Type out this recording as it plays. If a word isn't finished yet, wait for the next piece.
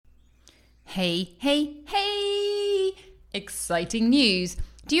Hey, hey, hey! Exciting news.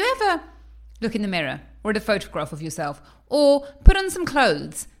 Do you ever look in the mirror or at a photograph of yourself or put on some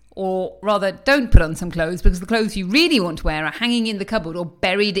clothes? Or rather, don't put on some clothes because the clothes you really want to wear are hanging in the cupboard or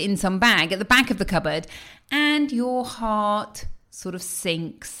buried in some bag at the back of the cupboard, and your heart sort of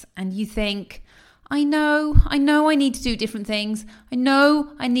sinks and you think, I know I need to do different things. I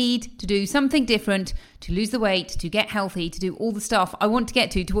know I need to do something different to lose the weight, to get healthy, to do all the stuff I want to get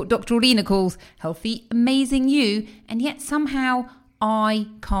to what Dr. Orlina calls healthy, amazing you, and yet somehow I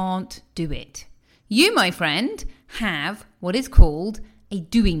can't do it. You, my friend, have what is called a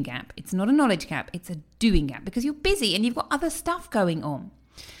doing gap. It's not a knowledge gap, it's a doing gap because you're busy and you've got other stuff going on.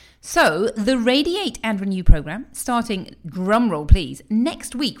 So the Radiate and Renew program, starting, drumroll please,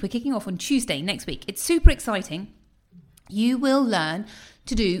 next week. We're kicking off on Tuesday next week. It's super exciting. You will learn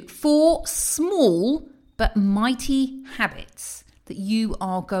to do 4 small but mighty habits that you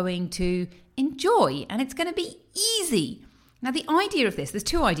are going to enjoy, and it's going to be easy. Now, the idea of this, there's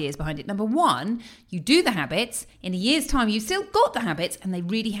 2 ideas behind it. Number 1, you do the habits. In a year's time, you've still got the habits and they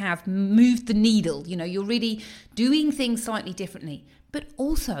really have moved the needle. You know, you're really doing things slightly differently. But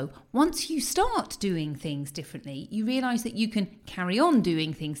also, once you start doing things differently, you realise that you can carry on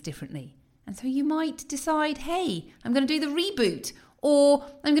doing things differently. And so you might decide, hey, I'm going to do the reboot, or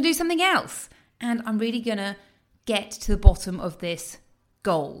I'm going to do something else. And I'm really going to get to the bottom of this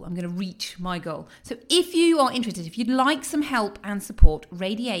goal. I'm going to reach my goal. So if you are interested, if you'd like some help and support,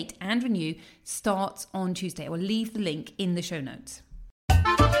 Radiate and Renew starts on Tuesday. I will leave the link in the show notes.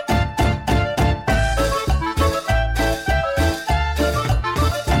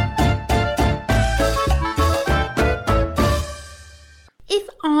 If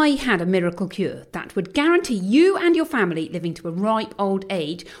I had a miracle cure that would guarantee you and your family living to a ripe old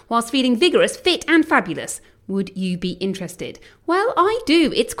age whilst feeling vigorous, fit and fabulous, would you be interested? Well, I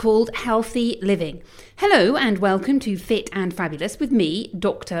do. It's called Healthy Living. Hello and welcome to Fit and Fabulous with me,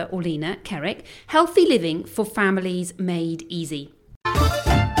 Dr. Orlina Kerrick. Healthy Living for Families Made Easy.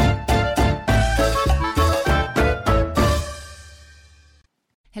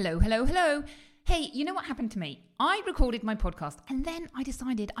 Hello. Hey, you know what happened to me? I recorded my podcast and then I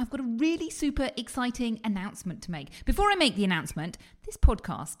decided I've got a really super exciting announcement to make. Before I make the announcement, this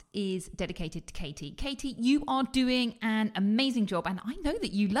podcast is dedicated to Katie. Katie, you are doing an amazing job and I know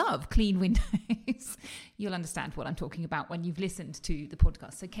that you love clean windows. You'll understand what I'm talking about when you've listened to the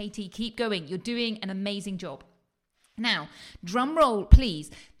podcast. So Katie, keep going. You're doing an amazing job. Now, drum roll, please.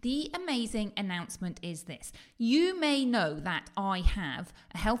 The amazing announcement is this. You may know that I have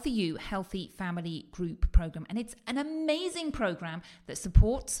a Healthy You, Healthy Family Group program, and it's an amazing program that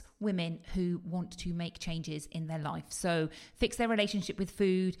supports women who want to make changes in their life. So fix their relationship with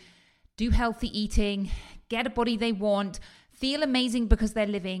food, do healthy eating, get a body they want, feel amazing because they're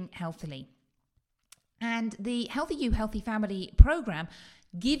living healthily. And the Healthy You, Healthy Family program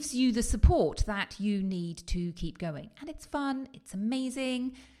gives you the support that you need to keep going. And it's fun, it's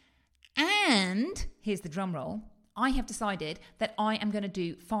amazing. And here's the drum roll. I have decided that I am going to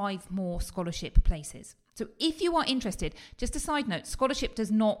do 5 more scholarship places. So if you are interested, just a side note, scholarship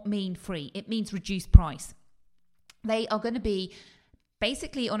does not mean free. It means reduced price. They are going to be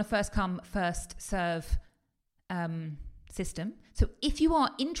basically on a first come, first serve system. So if you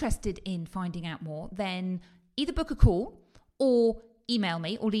are interested in finding out more, then either book a call or email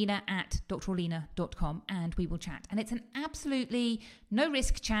me, orlina@drorlina.com, and we will chat. And it's an absolutely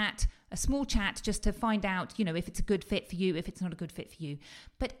no-risk chat, a small chat just to find out, if it's a good fit for you, if it's not a good fit for you.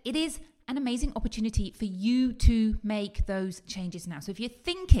 But it is an amazing opportunity for you to make those changes now. So if you're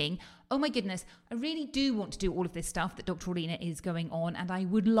thinking, oh my goodness, I really do want to do all of this stuff that Dr. Orlina is going on, and I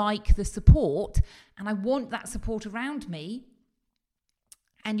would like the support, and I want that support around me,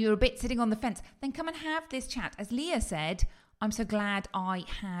 and you're a bit sitting on the fence, then come and have this chat. As Leah said, I'm so glad I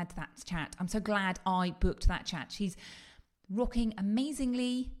had that chat. I'm so glad I booked that chat. She's rocking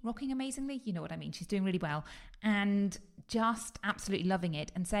amazingly, you know what I mean? She's doing really well and just absolutely loving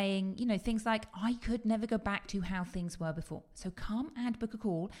it and saying, things like, I could never go back to how things were before. So come and book a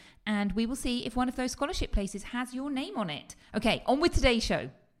call and we will see if one of those scholarship places has your name on it. Okay, on with today's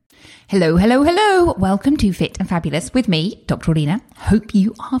show. Hello. Welcome to Fit and Fabulous with me, Dr. Orlina. Hope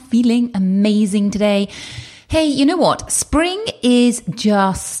you are feeling amazing today. Hey, you know what? Spring is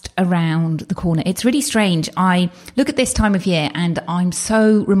just around the corner. It's really strange. I look at this time of year and I'm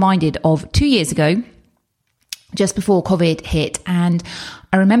so reminded of 2 years ago, just before COVID hit. And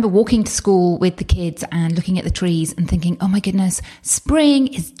I remember walking to school with the kids and looking at the trees and thinking, oh my goodness, spring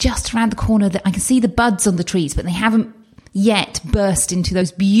is just around the corner. That I can see the buds on the trees, but they haven't yet burst into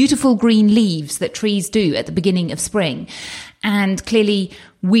those beautiful green leaves that trees do at the beginning of spring. And clearly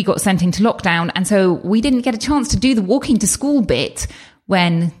we got sent into lockdown. And so we didn't get a chance to do the walking to school bit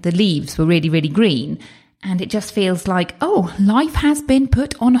when the leaves were really, really green. And it just feels like, oh, life has been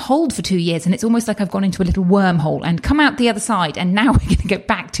put on hold for 2 years. And it's almost like I've gone into a little wormhole and come out the other side. And now we're going to go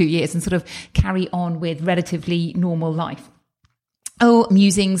back 2 years and sort of carry on with relatively normal life. Oh,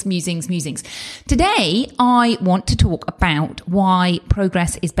 musings. Today, I want to talk about why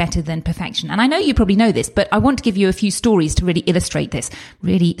progress is better than perfection. And I know you probably know this, but I want to give you a few stories to really illustrate this.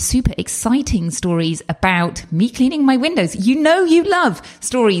 Really super exciting stories about me cleaning my windows. You know you love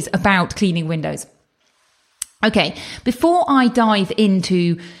stories about cleaning windows. Okay, before I dive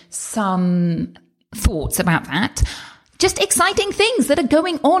into some thoughts about that, just exciting things that are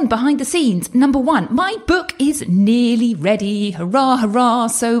going on behind the scenes. Number one, my book is nearly ready. Hurrah, hurrah.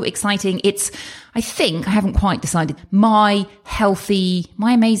 So exciting. It's, I think, I haven't quite decided, my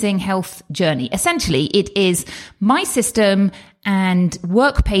amazing health journey. Essentially, it is my system and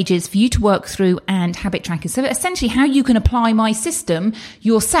work pages for you to work through and habit trackers. So essentially how you can apply my system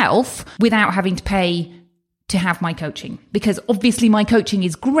yourself without having to pay to have my coaching, because obviously my coaching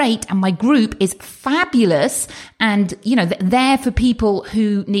is great and my group is fabulous and, you know, there for people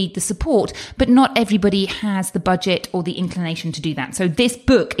who need the support, but not everybody has the budget or the inclination to do that. So this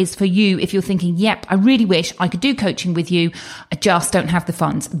book is for you if you're thinking, yep, I really wish I could do coaching with you. I just don't have the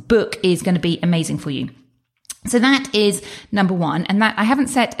funds. Book is going to be amazing for you. So that is number one. And that I haven't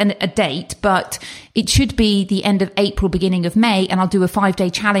set a date, but it should be the end of April, beginning of May. And I'll do a 5-day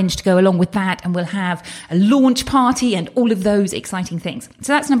challenge to go along with that. And we'll have a launch party and all of those exciting things.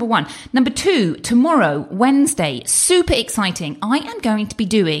 So that's number one. Number two, tomorrow, Wednesday, super exciting. I am going to be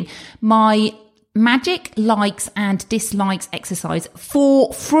doing my magic likes and dislikes exercise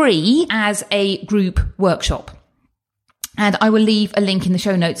for free as a group workshop. And I will leave a link in the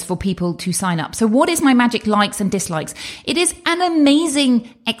show notes for people to sign up. So what is my magic likes and dislikes? It is an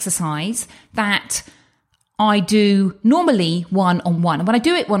amazing exercise that I do normally one-on-one. And when I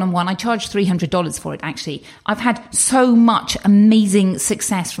do it one-on-one, I charge $300 for it, actually. I've had so much amazing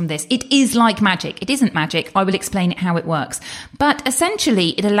success from this. It is like magic. It isn't magic. I will explain how it works. But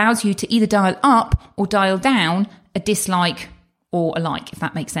essentially, it allows you to either dial up or dial down a dislike or a like, if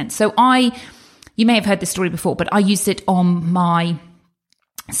that makes sense. So you may have heard this story before, but I used it on my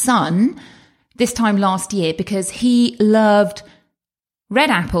son this time last year because he loved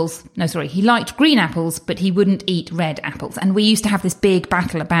he liked green apples, but he wouldn't eat red apples. And we used to have this big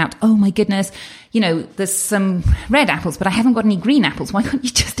battle about, oh my goodness, you know, there's some red apples, but I haven't got any green apples. Why can't you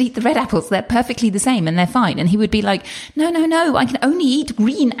just eat the red apples? They're perfectly the same and they're fine. And he would be like, no, I can only eat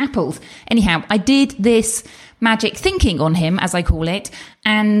green apples. Anyhow, I did this magic thinking on him, as I call it,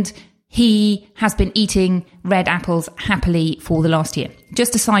 and he has been eating red apples happily for the last year.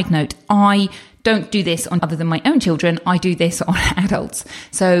 Just a side note, I don't do this on other than my own children. I do this on adults.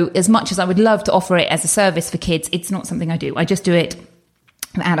 So as much as I would love to offer it as a service for kids, it's not something I do. I just do it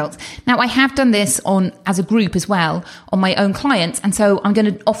for adults. Now, I have done this as a group as well on my own clients. And so I'm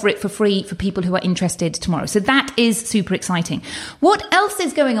going to offer it for free for people who are interested tomorrow. So that is super exciting. What else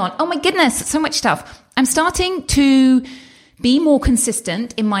is going on? Oh my goodness, so much stuff. I'm starting to be more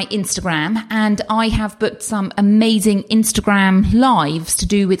consistent in my Instagram, and I have booked some amazing Instagram lives to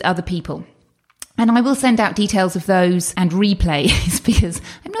do with other people. And I will send out details of those and replays because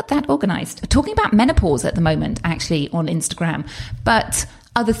I'm not that organized. We're talking about menopause at the moment, actually, on Instagram, but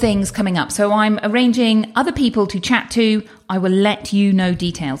other things coming up. So I'm arranging other people to chat to. I will let you know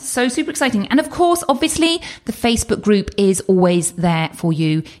details. So super exciting. And of course, obviously, the Facebook group is always there for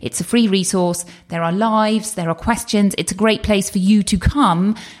you. It's a free resource. There are lives, there are questions. It's a great place for you to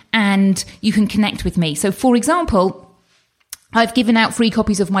come and you can connect with me. So for example, I've given out free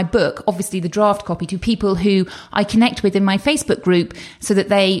copies of my book, obviously the draft copy, to people who I connect with in my Facebook group so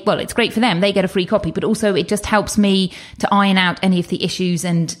that it's great for them. They get a free copy, but also it just helps me to iron out any of the issues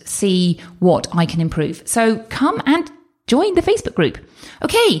and see what I can improve. So come and join the Facebook group.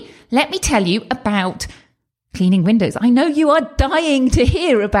 Okay, let me tell you about cleaning windows. I know you are dying to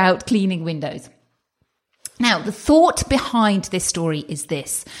hear about cleaning windows. Now, the thought behind this story is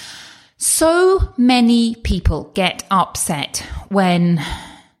this. So many people get upset when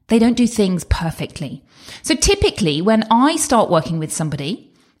they don't do things perfectly. So typically when I start working with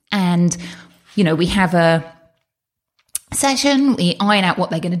somebody and, you know, we have a session, we iron out what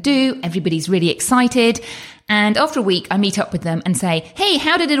they're going to do, everybody's really excited. And after a week, I meet up with them and say, hey,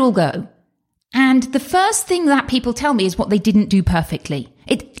 how did it all go? And the first thing that people tell me is what they didn't do perfectly.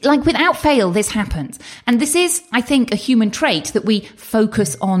 Without fail, this happens. And this is, I think, a human trait that we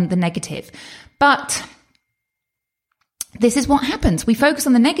focus on the negative. But this is what happens. We focus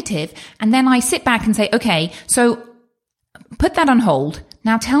on the negative and then I sit back and say, okay, so put that on hold.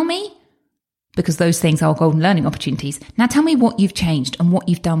 Now tell me, because those things are golden learning opportunities. Now tell me what you've changed and what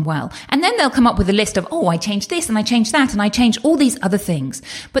you've done well. And then they'll come up with a list of, oh, I changed this and I changed that and I changed all these other things.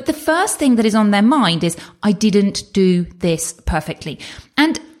 But the first thing that is on their mind is, I didn't do this perfectly.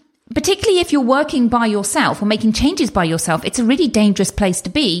 And particularly if you're working by yourself or making changes by yourself, it's a really dangerous place to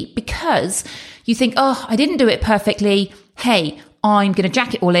be, because you think, oh, I didn't do it perfectly. Hey, I'm going to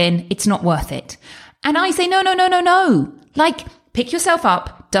jack it all in. It's not worth it. And I say, no. Like, pick yourself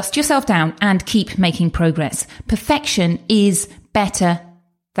up, dust yourself down, and keep making progress. Progress is better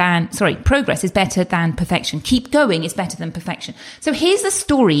than perfection. Keep going is better than perfection. So here's the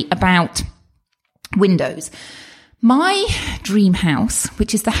story about windows. My dream house,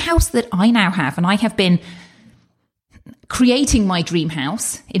 which is the house that I now have, and I have been creating my dream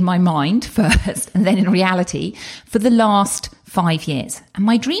house in my mind first and then in reality for the last 5 years. And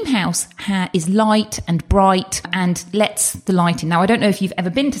my dream house is light and bright and lets the light in. Now, I don't know if you've ever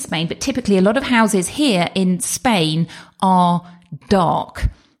been to Spain, but typically a lot of houses here in Spain are dark.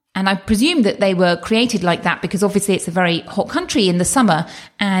 And I presume that they were created like that because obviously it's a very hot country in the summer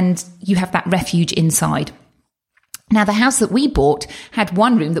and you have that refuge inside. Now, the house that we bought had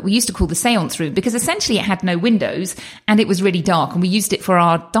one room that we used to call the seance room because essentially it had no windows and it was really dark, and we used it for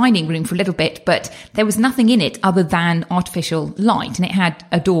our dining room for a little bit, but there was nothing in it other than artificial light, and it had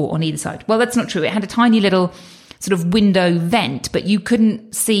a door on either side. Well, that's not true. It had a tiny little sort of window vent, but you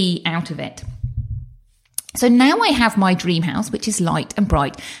couldn't see out of it. So now I have my dream house, which is light and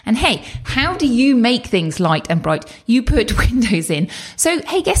bright. And hey, how do you make things light and bright? You put windows in. So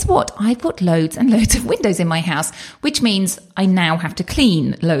hey, guess what? I've got loads and loads of windows in my house, which means I now have to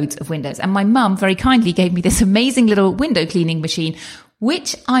clean loads of windows. And my mum very kindly gave me this amazing little window cleaning machine,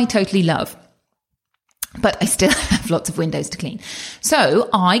 which I totally love. But I still have lots of windows to clean. So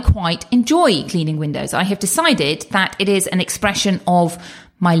I quite enjoy cleaning windows. I have decided that it is an expression of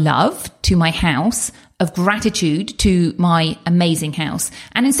my love to my house, of gratitude to my amazing house.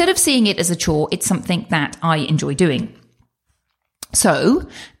 And instead of seeing it as a chore, it's something that I enjoy doing. So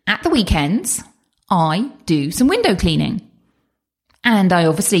at the weekends, I do some window cleaning. And I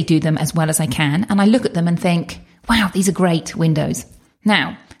obviously do them as well as I can. And I look at them and think, wow, these are great windows.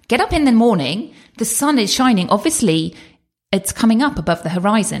 Now, get up in the morning, the sun is shining. Obviously, it's coming up above the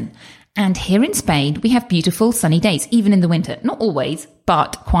horizon. And here in Spain, we have beautiful sunny days, even in the winter. Not always,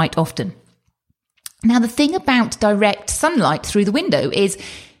 but quite often. Now, the thing about direct sunlight through the window is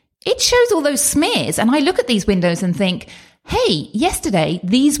it shows all those smears. And I look at these windows and think, hey, yesterday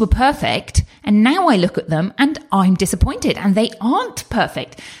these were perfect. And now I look at them and I'm disappointed and they aren't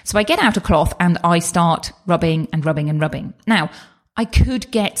perfect. So I get out a cloth and I start rubbing and rubbing and rubbing. Now, I could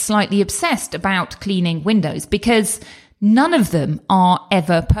get slightly obsessed about cleaning windows because none of them are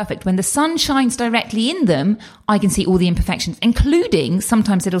ever perfect. When the sun shines directly in them, I can see all the imperfections, including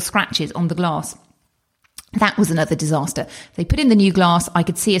sometimes little scratches on the glass. That was another disaster. They put in the new glass. I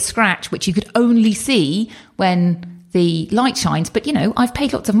could see a scratch, which you could only see when the light shines. But, you know, I've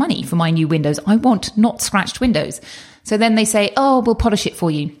paid lots of money for my new windows. I want not scratched windows. So then they say, oh, we'll polish it for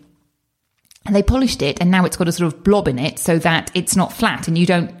you. And they polished it. And now it's got a sort of blob in it so that it's not flat and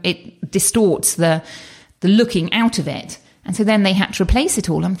it distorts the looking out of it. And so then they had to replace it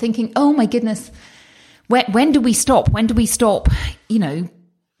all. I'm thinking, oh my goodness, when do we stop? When do we stop, you know,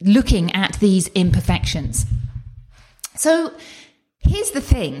 looking at these imperfections? So here's the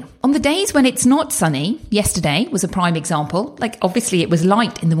thing. On the days when it's not sunny, yesterday was a prime example. Like obviously it was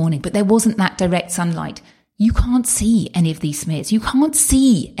light in the morning, but there wasn't that direct sunlight. You can't see any of these smears. You can't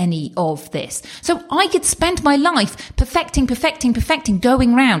see any of this. So I could spend my life perfecting,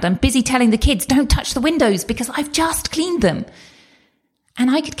 going round. I'm busy telling the kids, don't touch the windows because I've just cleaned them. And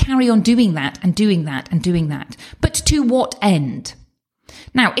I could carry on doing that and doing that and doing that. But to what end?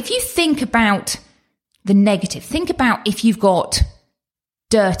 Now, if you think about the negative, think about if you've got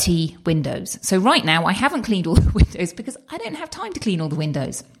dirty windows. So right now, I haven't cleaned all the windows because I don't have time to clean all the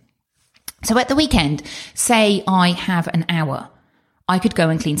windows. So at the weekend, say I have an hour, I could go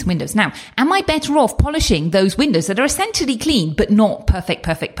and clean some windows. Now, am I better off polishing those windows that are essentially clean, but not perfect?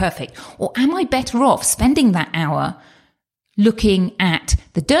 Or am I better off spending that hour looking at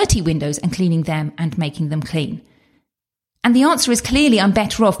the dirty windows and cleaning them and making them clean? And the answer is clearly I'm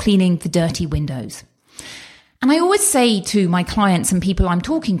better off cleaning the dirty windows. And I always say to my clients and people I'm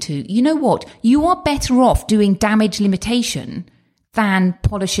talking to, you know what? You are better off doing damage limitation than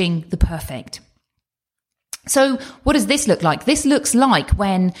polishing the perfect. So what does this look like? This looks like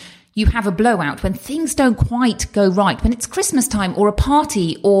when you have a blowout, when things don't quite go right, when it's Christmas time or a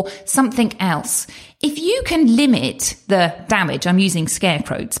party or something else. If you can limit the damage, I'm using scare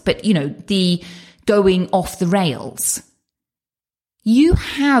quotes, but you know, the going off the rails, you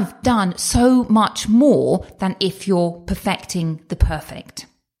have done so much more than if you're perfecting the perfect.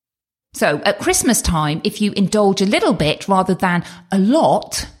 So at Christmas time, if you indulge a little bit rather than a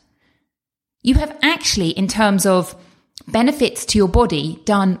lot, you have actually, in terms of benefits to your body,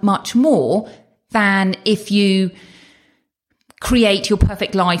 done much more than if you create your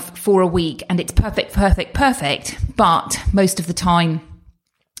perfect life for a week and it's perfect, but most of the time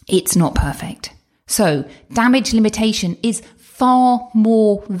it's not perfect. So damage limitation is far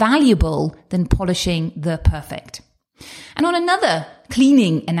more valuable than polishing the perfect. And on another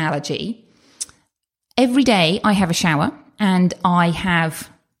cleaning analogy, every day I have a shower and I have,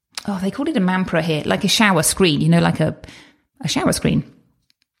 they call it a Mampra here, like a shower screen, like a shower screen.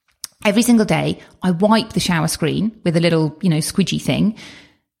 Every single day I wipe the shower screen with a little, squidgy thing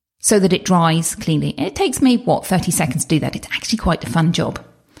so that it dries cleanly. And it takes me, 30 seconds to do that. It's actually quite a fun job.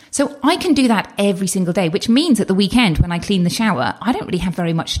 So I can do that every single day, which means at the weekend when I clean the shower, I don't really have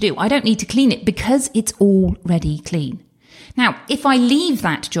very much to do. I don't need to clean it because it's already clean. Now, if I leave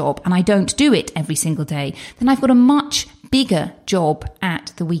that job and I don't do it every single day, then I've got a much bigger job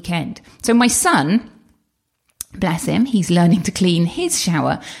at the weekend. So my son, bless him, he's learning to clean his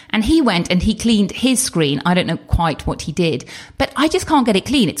shower and he went and he cleaned his screen. I don't know quite what he did, but I just can't get it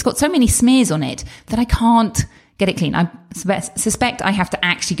clean. It's got so many smears on it that I can't get it clean. I suspect I have to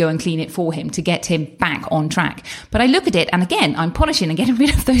actually go and clean it for him to get him back on track. But I look at it and again, I'm polishing and getting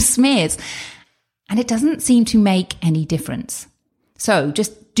rid of those smears and it doesn't seem to make any difference. So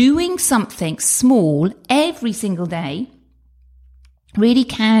just doing something small every single day really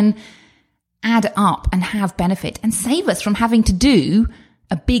can add up and have benefit and save us from having to do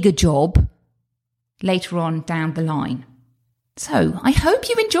a bigger job later on down the line. So I hope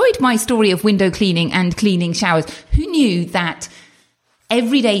you enjoyed my story of window cleaning and cleaning showers. Who knew that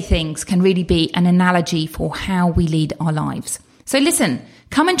everyday things can really be an analogy for how we lead our lives? So listen,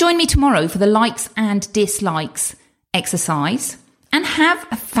 come and join me tomorrow for the likes and dislikes exercise and have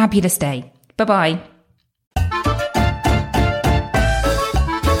a fabulous day. Bye-bye.